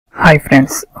Hi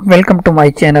friends, welcome to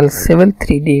my channel Civil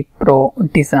 3D Pro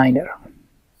Designer.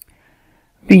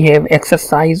 We have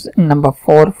exercise number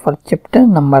 4 for chapter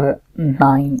number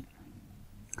 9.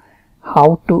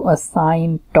 How to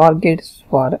assign targets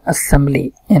for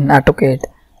assembly in AutoCAD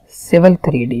Civil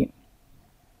 3D.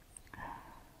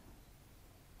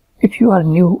 If you are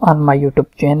new on my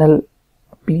YouTube channel,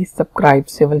 please subscribe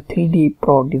Civil 3D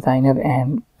Pro Designer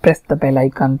and press the bell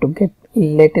icon to get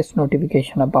latest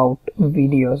notification about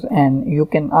videos, and you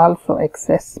can also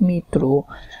access me through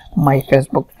my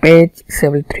Facebook page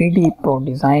Civil 3D Pro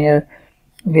Designer,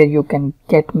 where you can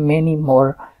get many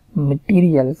more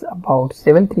materials about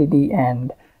Civil 3D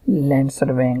and land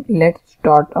surveying. Let's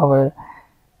start our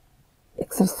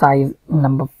exercise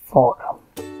number 4.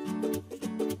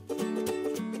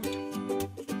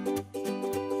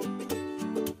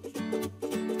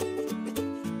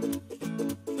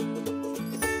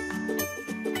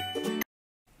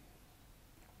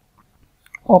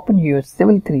 Open your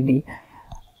Civil 3D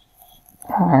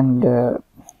and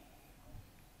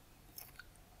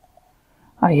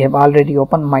I have already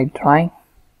opened my drawing.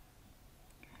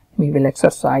 We will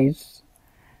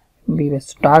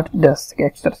start this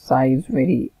exercise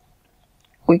very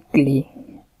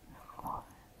quickly.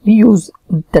 We use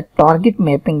the target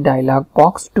mapping dialog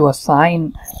box to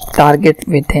assign target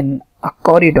within a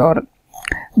corridor.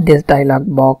 This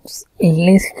dialog box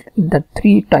lists the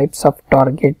 3 types of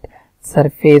target: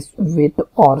 surface, width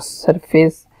or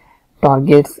surface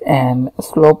targets, and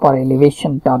slope or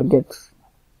elevation targets,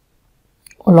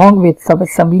 along with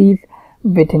subassemblies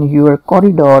within your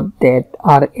corridor that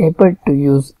are able to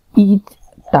use each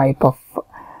type of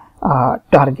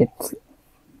targets.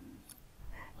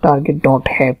 Target don't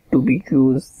have to be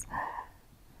used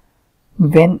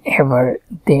whenever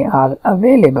they are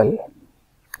available.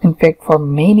 In fact, for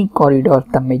many corridors,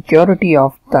 the majority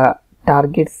of the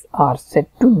targets are set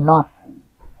to none,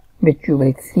 which you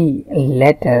will see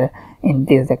later in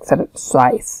this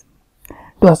exercise.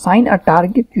 To assign a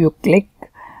target, you click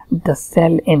the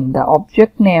cell in the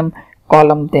object name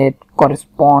column that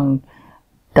corresponds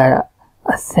the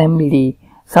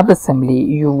subassembly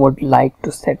you would like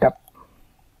to set up.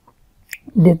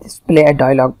 This displays a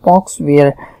dialog box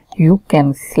where you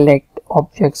can select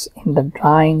objects in the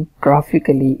drawing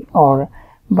graphically or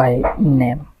by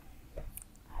name.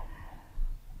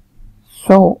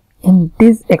 So in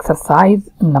this exercise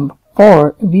number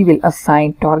 4, we will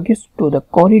assign targets to the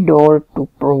corridor to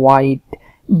provide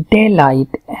daylight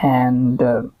and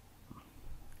a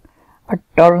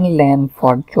turn lane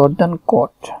for Jordan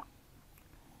Court.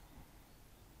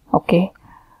 Okay.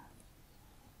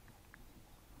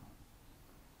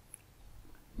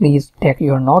 Please take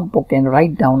your notebook and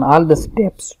write down all the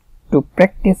steps to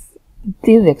practice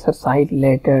this exercise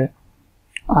later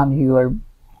on your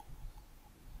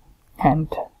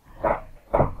hand.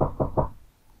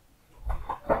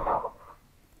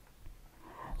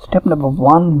 Step number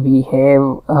 1, we have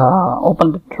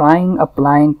opened the drawing,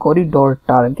 applying corridor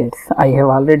targets. I have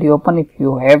already opened. If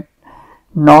you have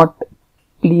not,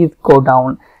 please go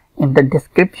down in the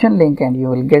description link and you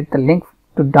will get the link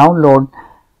to download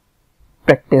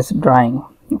practice drawing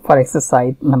for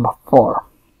exercise number 4.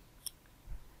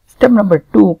 Step number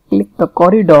 2, click the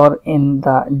corridor in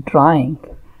the drawing.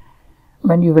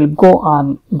 When you will go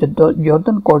on the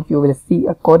Jordan Court, you will see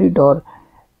a corridor.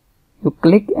 You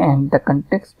click and the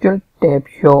contextual tab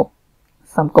show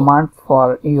some commands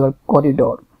for your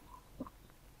corridor.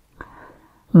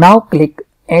 Now click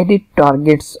edit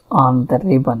targets on the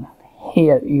ribbon.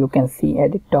 Here you can see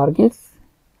edit targets.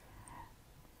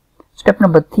 Step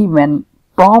number 3, when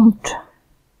prompt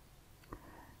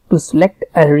to select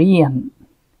a region,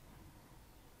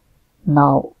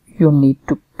 now you need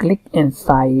to click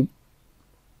inside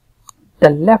the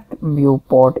left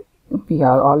viewport. We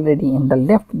are already in the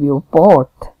left viewport.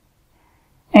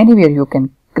 Anywhere you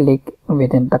can click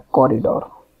within the corridor.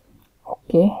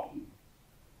 Okay.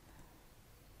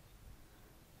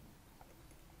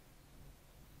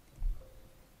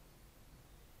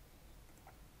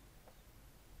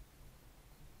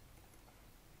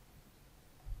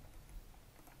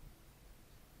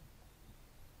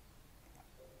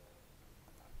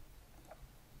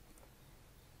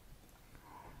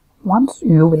 Once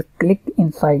you will click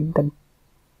inside the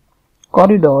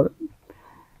corridor,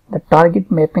 the target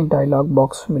mapping dialog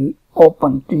box will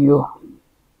open to you.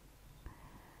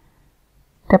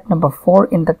 Step number 4,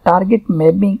 in the target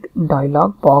mapping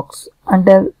dialog box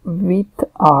under width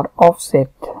or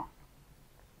offset,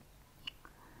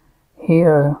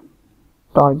 here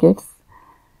targets,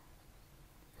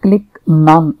 click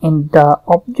none in the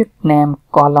object name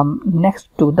column next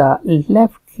to the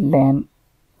left lane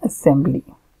assembly.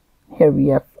 Here we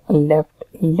have left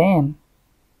lane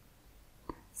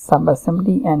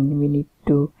subassembly, and we need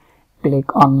to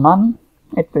click on none.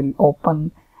 It will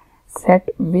open set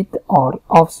width or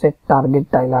offset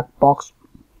target dialog box.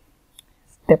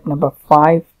 Step number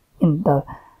 5, in the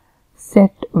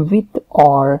set width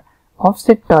or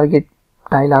offset target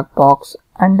dialog box,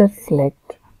 under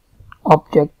select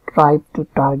object drive to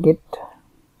target,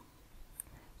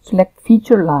 select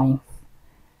feature lines,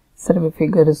 survey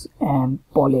figures and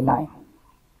polyline.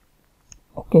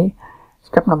 Okay.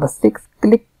 Step number 6,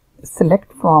 click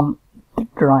select from the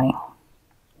drawing.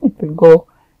 It will go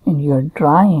in your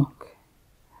drawing.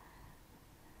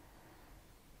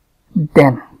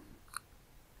 Then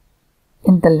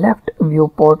in the left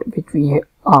viewport, which we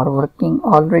are working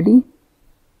already,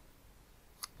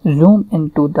 zoom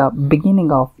into the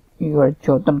beginning of your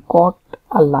chosen code,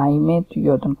 alignment,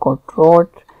 chosen code road.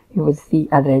 You will see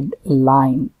a red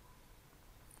line.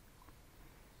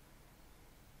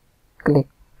 Click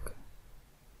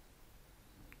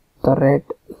the red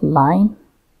line.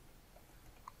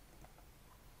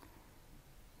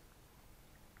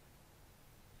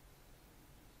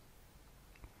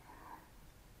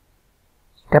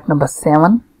 Step number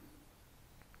 7,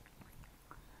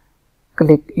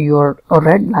 click your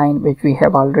red line which we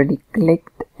have already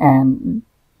clicked, and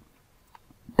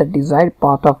the desired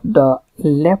part of the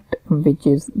left, which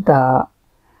is the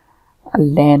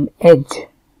lane edge,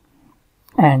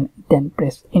 and then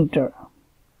press enter.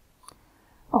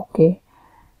 Okay.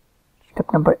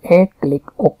 Step number 8, click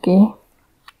OK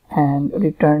and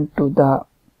return to the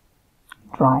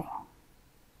drawing.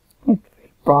 It will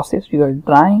process your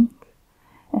drawing,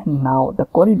 and now the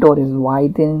corridor is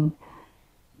widened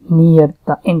near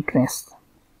the entrance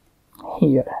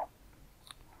here.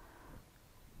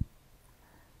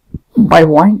 By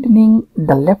widening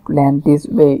the left lane this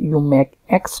way, you make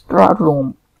extra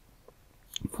room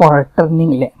for a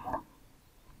turning lane.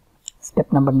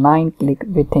 Step number 9, click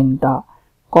within the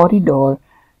corridor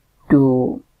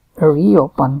to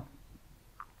reopen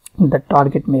the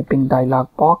target mapping dialog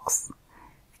box.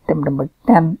 Step number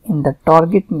 10, in the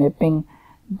target mapping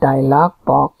dialog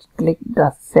box, click the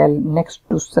cell next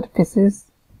to surfaces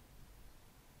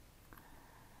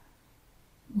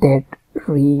that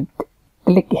read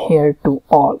click here to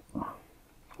all.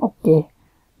 Okay.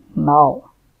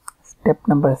 Now step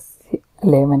number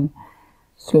 11,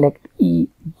 select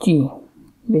EG,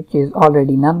 which is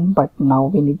already none, but now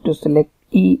we need to select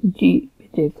EG,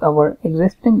 which is our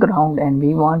existing ground, and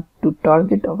we want to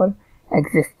target our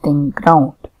existing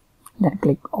ground. Then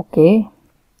click OK.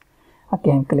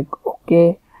 Again click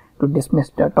OK to dismiss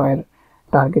the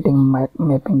targeting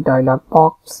mapping dialog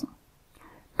box.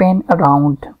 Pan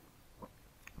around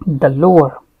the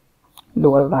lower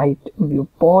right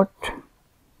viewport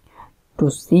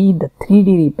to see the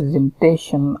 3D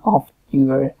representation of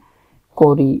your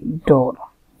corridor.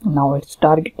 Now it's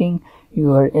targeting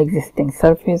your existing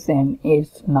surface, and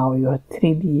it's now your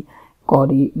 3D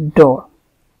corridor.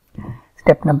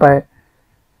 Step number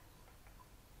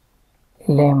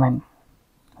 11,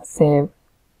 save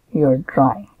your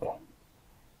drawing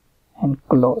and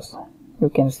close. You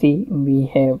can see we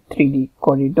have 3D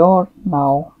corridor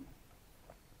now.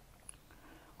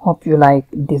 Hope you like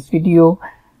this video.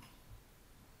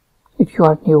 If you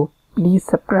are new, please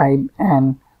subscribe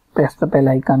and press the bell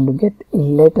icon to get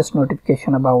latest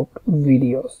notification about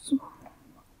videos.